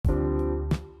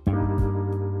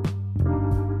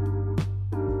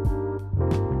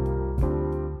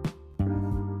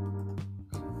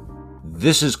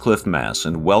This is Cliff Mass,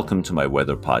 and welcome to my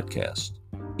weather podcast.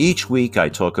 Each week, I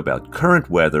talk about current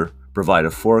weather, provide a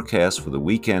forecast for the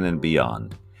weekend and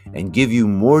beyond, and give you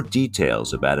more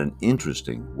details about an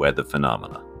interesting weather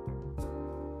phenomena.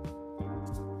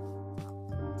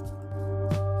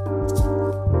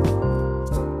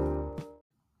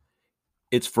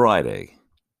 It's Friday,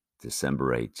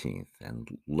 December 18th, and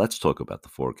let's talk about the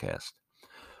forecast.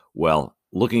 Well,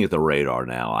 looking at the radar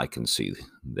now, I can see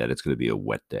that it's going to be a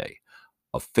wet day.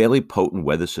 A fairly potent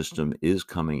weather system is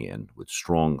coming in with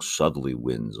strong southerly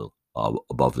winds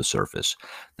above the surface.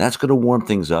 That's going to warm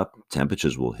things up.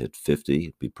 Temperatures will hit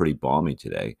 50, be pretty balmy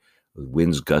today, with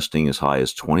winds gusting as high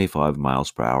as 25 miles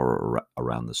per hour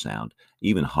around the Sound,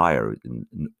 even higher in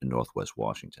northwest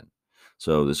Washington.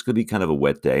 So this could be kind of a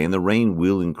wet day, and the rain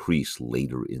will increase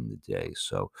later in the day.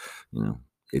 So,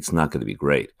 it's not going to be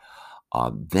great.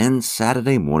 Then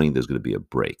Saturday morning, there's going to be a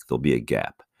break. There'll be a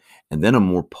gap. And then a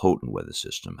more potent weather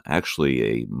system, actually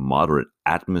a moderate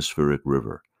atmospheric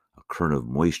river, a current of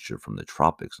moisture from the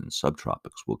tropics and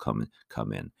subtropics will come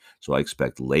in. So I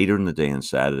expect later in the day on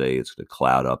Saturday, it's going to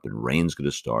cloud up and rain's going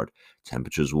to start.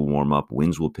 Temperatures will warm up,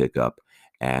 winds will pick up,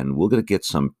 and we're going to get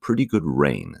some pretty good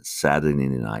rain Saturday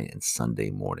night and Sunday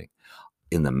morning.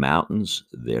 In the mountains,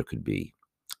 there could be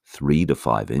 3 to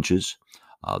 5 inches.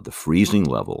 The freezing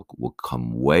level will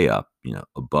come way up,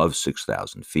 above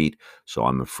 6,000 feet. So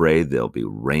I'm afraid there'll be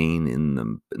rain in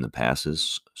the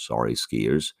passes. Sorry,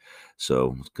 skiers.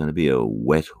 So it's going to be a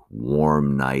wet,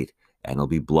 warm night, and it'll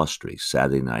be blustery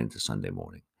Saturday night into Sunday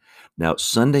morning. Now,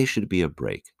 Sunday should be a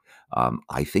break.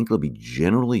 I think it'll be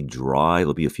generally dry.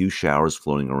 There'll be a few showers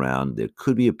floating around. There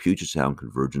could be a Puget Sound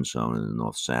convergence zone in the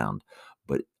North Sound,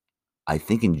 but I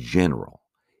think in general,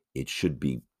 it should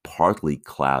be partly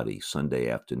cloudy Sunday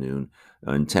afternoon,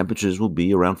 and temperatures will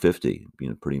be around 50,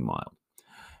 pretty mild.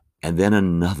 And then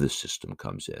another system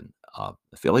comes in, a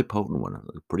fairly potent one,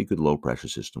 a pretty good low pressure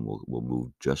system will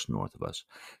move just north of us.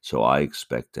 So I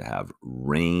expect to have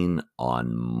rain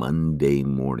on Monday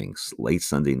mornings, late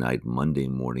Sunday night, Monday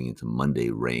morning into Monday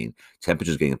rain.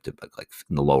 Temperatures getting up to like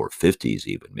in the lower 50s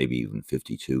even, maybe even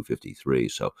 52, 53.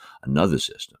 So another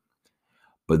system.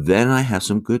 But then I have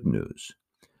some good news.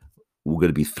 We're going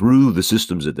to be through the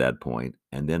systems at that point,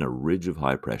 and then a ridge of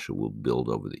high pressure will build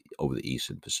over the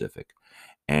eastern Pacific.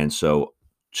 And so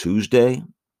Tuesday,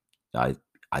 I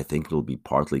think it'll be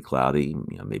partly cloudy,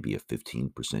 maybe a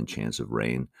 15% chance of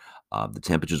rain. The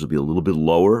temperatures will be a little bit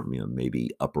lower,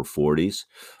 maybe upper 40s,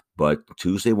 but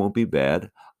Tuesday won't be bad.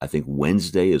 I think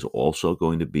Wednesday is also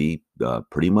going to be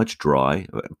pretty much dry,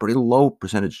 pretty low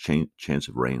percentage chance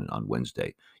of rain on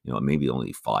Wednesday, maybe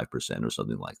only 5% or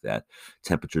something like that.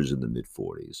 Temperatures in the mid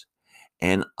 40s.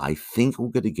 And I think we're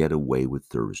going to get away with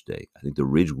Thursday. I think the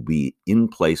ridge will be in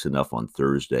place enough on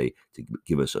Thursday to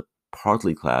give us a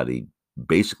partly cloudy,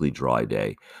 basically dry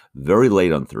day. Very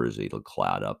late on Thursday, it'll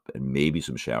cloud up and maybe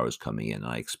some showers coming in.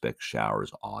 I expect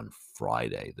showers on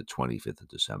Friday, the 25th of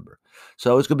December.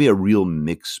 So it's going to be a real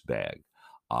mixed bag.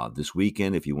 This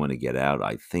weekend, if you want to get out,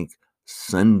 I think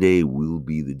Sunday will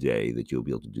be the day that you'll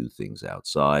be able to do things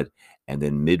outside. And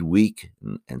then midweek,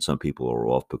 and some people are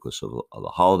off because of the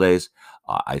holidays,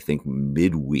 I think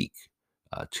midweek,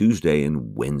 Tuesday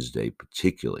and Wednesday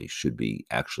particularly, should be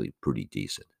actually pretty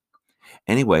decent.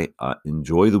 Anyway,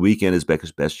 enjoy the weekend as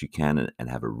best you can and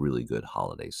have a really good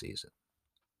holiday season.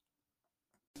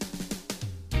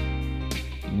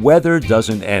 Weather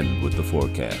doesn't end with the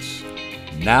forecast.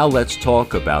 Now let's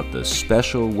talk about the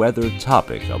special weather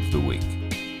topic of the week.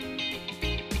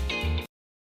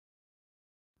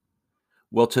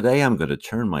 Well, today I'm going to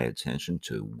turn my attention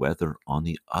to weather on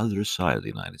the other side of the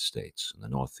United States, in the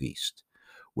Northeast,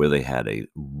 where they had a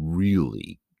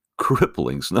really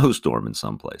crippling snowstorm in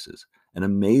some places, an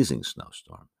amazing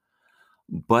snowstorm.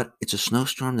 But it's a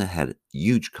snowstorm that had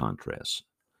huge contrasts.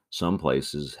 Some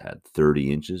places had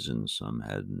 30 inches and some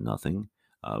had nothing,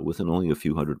 within only a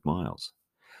few hundred miles.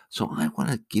 So I want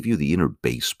to give you the inner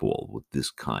baseball with this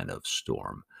kind of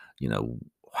storm.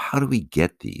 How do we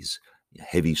get these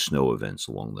heavy snow events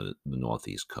along the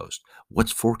Northeast coast?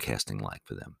 What's forecasting like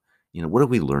for them? What have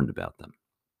we learned about them?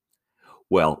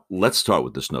 Well, let's start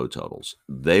with the snow totals.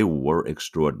 They were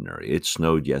extraordinary. It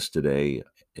snowed yesterday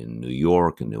in New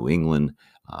York and New England,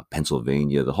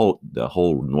 Pennsylvania, the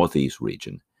whole Northeast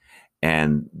region,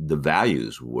 and the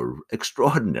values were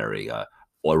extraordinary.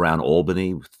 All around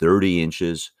Albany, 30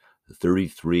 inches,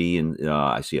 33, and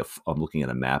I'm looking at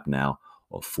a map now,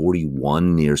 of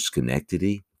 41 near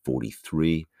Schenectady,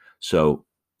 43. So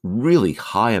really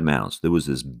high amounts. There was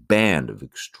this band of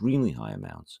extremely high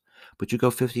amounts. But you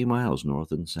go 50 miles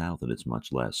north and south, and it's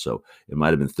much less. So it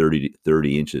might have been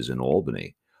 30 inches in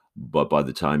Albany. But by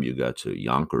the time you got to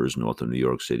Yonkers, north of New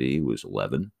York City, it was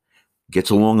 11. Get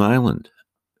to Long Island,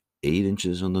 8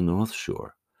 inches on the North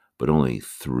Shore, but only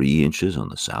 3 inches on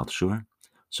the South Shore.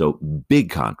 So big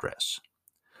contrasts.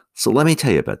 So let me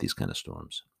tell you about these kind of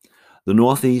storms. The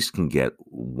Northeast can get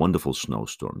wonderful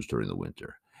snowstorms during the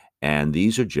winter, and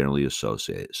these are generally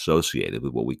associated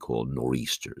with what we call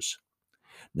nor'easters.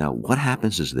 Now, what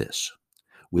happens is this: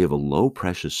 we have a low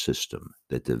pressure system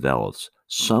that develops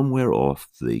somewhere off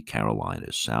the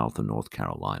Carolinas, South and North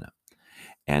Carolina,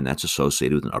 and that's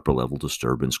associated with an upper level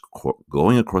disturbance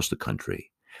going across the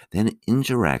country, then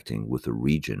interacting with the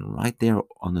region right there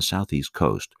on the southeast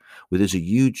coast, where there's a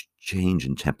huge change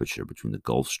in temperature between the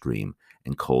Gulf Stream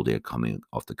and cold air coming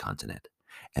off the continent.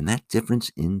 And that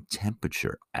difference in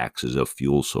temperature acts as a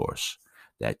fuel source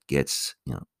that gets,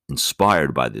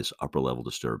 inspired by this upper level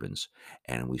disturbance,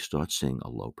 and we start seeing a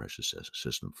low pressure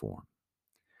system form.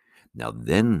 Now,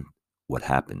 then what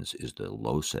happens is the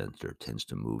low center tends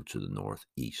to move to the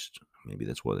northeast. Maybe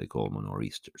that's why they call them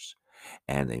nor'easters.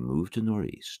 And they move to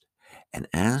northeast. And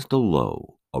as the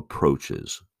low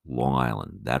approaches Long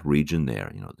Island, that region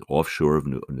there, the offshore of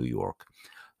New York,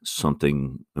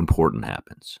 something important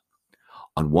happens.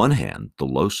 On one hand, the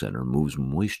low center moves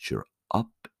moisture up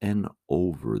and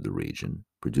over the region,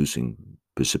 producing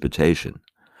precipitation.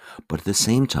 But at the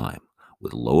same time,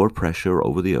 with lower pressure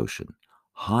over the ocean,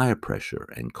 higher pressure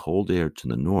and cold air to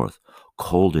the north,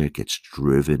 cold air gets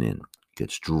driven in,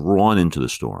 gets drawn into the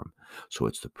storm. So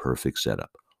it's the perfect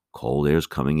setup. Cold air is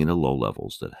coming in at low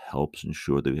levels that helps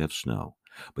ensure that we have snow.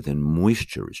 But then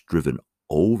moisture is driven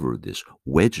over this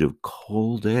wedge of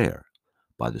cold air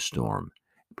by the storm,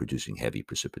 producing heavy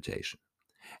precipitation.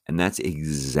 And that's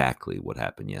exactly what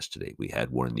happened yesterday. We had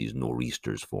one of these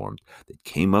nor'easters formed that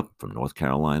came up from North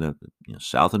Carolina,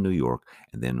 south of New York,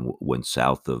 and then went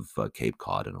south of Cape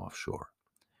Cod and offshore.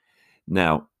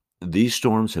 Now, these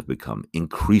storms have become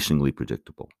increasingly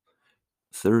predictable.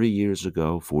 30 years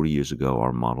ago, 40 years ago,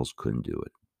 our models couldn't do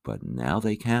it, but now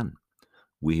they can.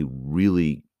 We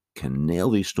really can nail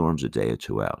these storms a day or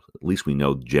two out. At least we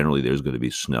know generally there's going to be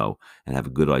snow and have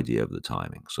a good idea of the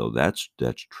timing. So that's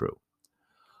true.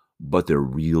 But there are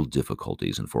real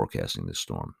difficulties in forecasting this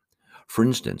storm. For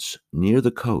instance, near the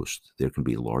coast, there can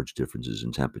be large differences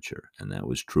in temperature, and that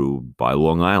was true by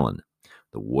Long Island.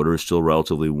 The water is still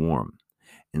relatively warm,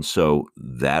 and so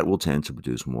that will tend to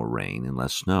produce more rain and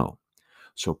less snow.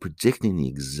 So predicting the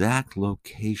exact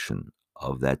location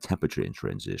of that temperature in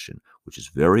transition, which is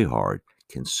very hard,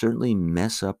 can certainly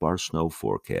mess up our snow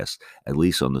forecast, at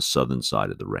least on the southern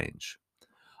side of the range.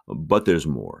 But there's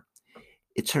more.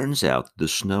 It turns out the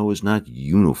snow is not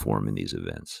uniform in these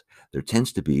events. There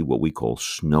tends to be what we call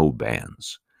snow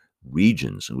bands,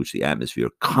 regions in which the atmosphere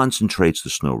concentrates the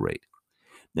snow rate.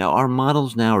 Now, our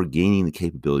models now are gaining the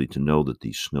capability to know that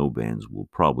these snow bands will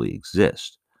probably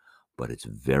exist, but it's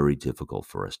very difficult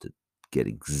for us to get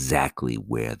exactly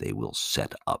where they will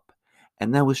set up.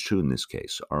 And that was true in this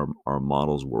case. Our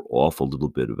models were off a little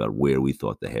bit about where we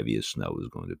thought the heaviest snow was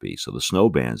going to be. So the snow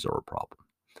bands are a problem.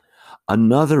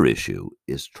 Another issue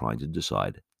is trying to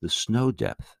decide the snow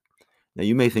depth. Now,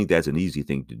 you may think that's an easy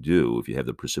thing to do if you have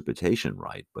the precipitation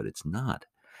right, but it's not.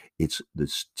 It's the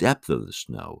depth of the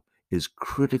snow is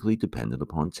critically dependent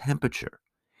upon temperature.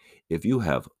 If you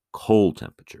have cold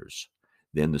temperatures,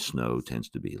 then the snow tends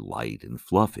to be light and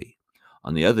fluffy.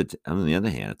 On the other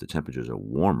hand, if the temperatures are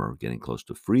warmer, getting close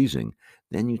to freezing,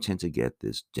 then you tend to get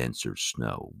this denser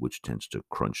snow, which tends to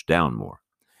crunch down more.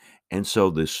 And so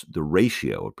the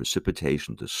ratio of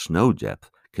precipitation to snow depth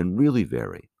can really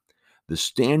vary. The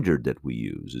standard that we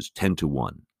use is 10 to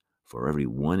 1. For every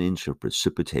 1 inch of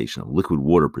precipitation, of liquid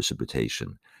water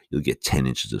precipitation, you'll get 10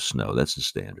 inches of snow. That's the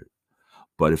standard.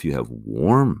 But if you have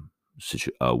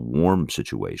a warm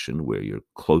situation where you're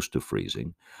close to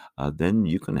freezing, then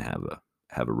you can have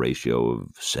a ratio of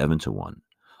 7 to 1.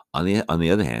 On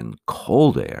the other hand,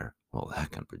 cold air, well,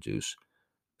 that can produce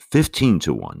 15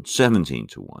 to 1, 17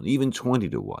 to 1, even 20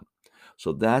 to 1.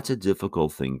 So that's a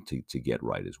difficult thing to get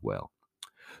right as well.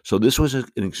 So this was an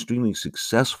extremely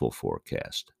successful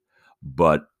forecast,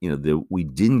 but we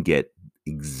didn't get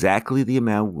exactly the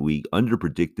amount. We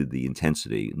underpredicted the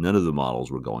intensity. None of the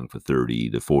models were going for 30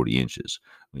 to 40 inches.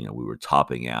 We were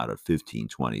topping out at 15,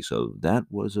 20. So that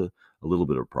was a little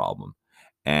bit of a problem.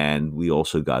 And we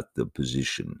also got the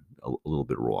position a little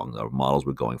bit wrong. Our models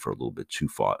were going for a little bit too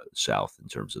far south in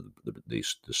terms of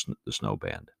the snow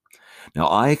band. Now,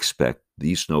 I expect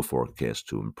these snow forecasts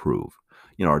to improve.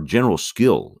 Our general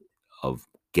skill of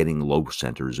getting low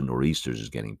centers and nor'easters is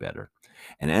getting better.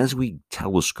 And as we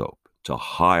telescope to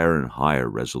higher and higher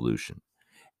resolution,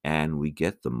 and we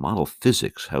get the model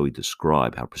physics, how we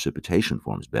describe how precipitation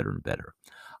forms better and better,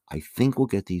 I think we'll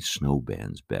get these snow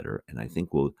bands better, and I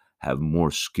think we'll have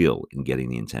more skill in getting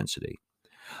the intensity.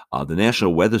 The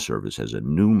National Weather Service has a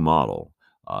new model,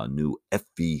 a new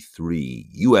FV3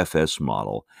 UFS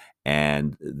model,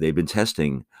 and they've been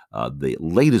testing the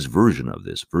latest version of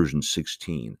this, version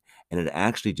 16, and it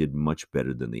actually did much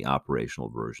better than the operational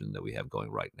version that we have going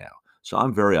right now. So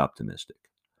I'm very optimistic.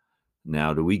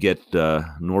 Now, do we get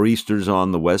nor'easters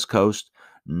on the West Coast?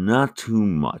 Not too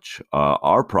much.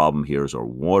 Our problem here is our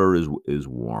water is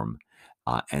warm,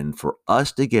 and for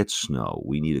us to get snow,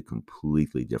 we need a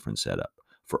completely different setup.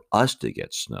 For us to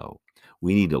get snow,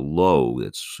 we need a low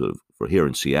that's sort of, for here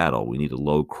in Seattle, we need a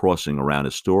low crossing around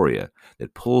Astoria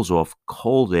that pulls off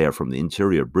cold air from the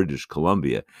interior of British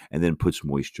Columbia and then puts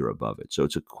moisture above it. So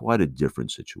it's quite a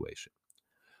different situation.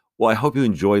 Well, I hope you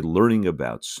enjoyed learning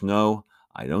about snow.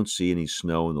 I don't see any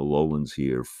snow in the lowlands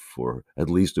here for at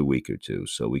least a week or two,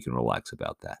 so we can relax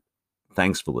about that.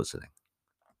 Thanks for listening.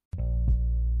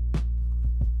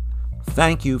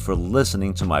 Thank you for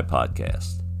listening to my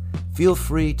podcast. Feel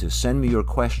free to send me your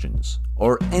questions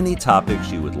or any topics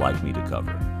you would like me to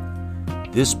cover.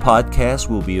 This podcast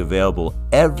will be available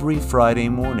every Friday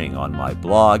morning on my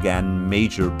blog and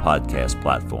major podcast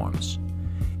platforms.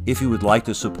 If you would like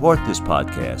to support this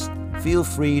podcast, feel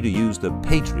free to use the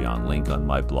Patreon link on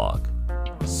my blog.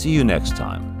 See you next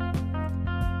time.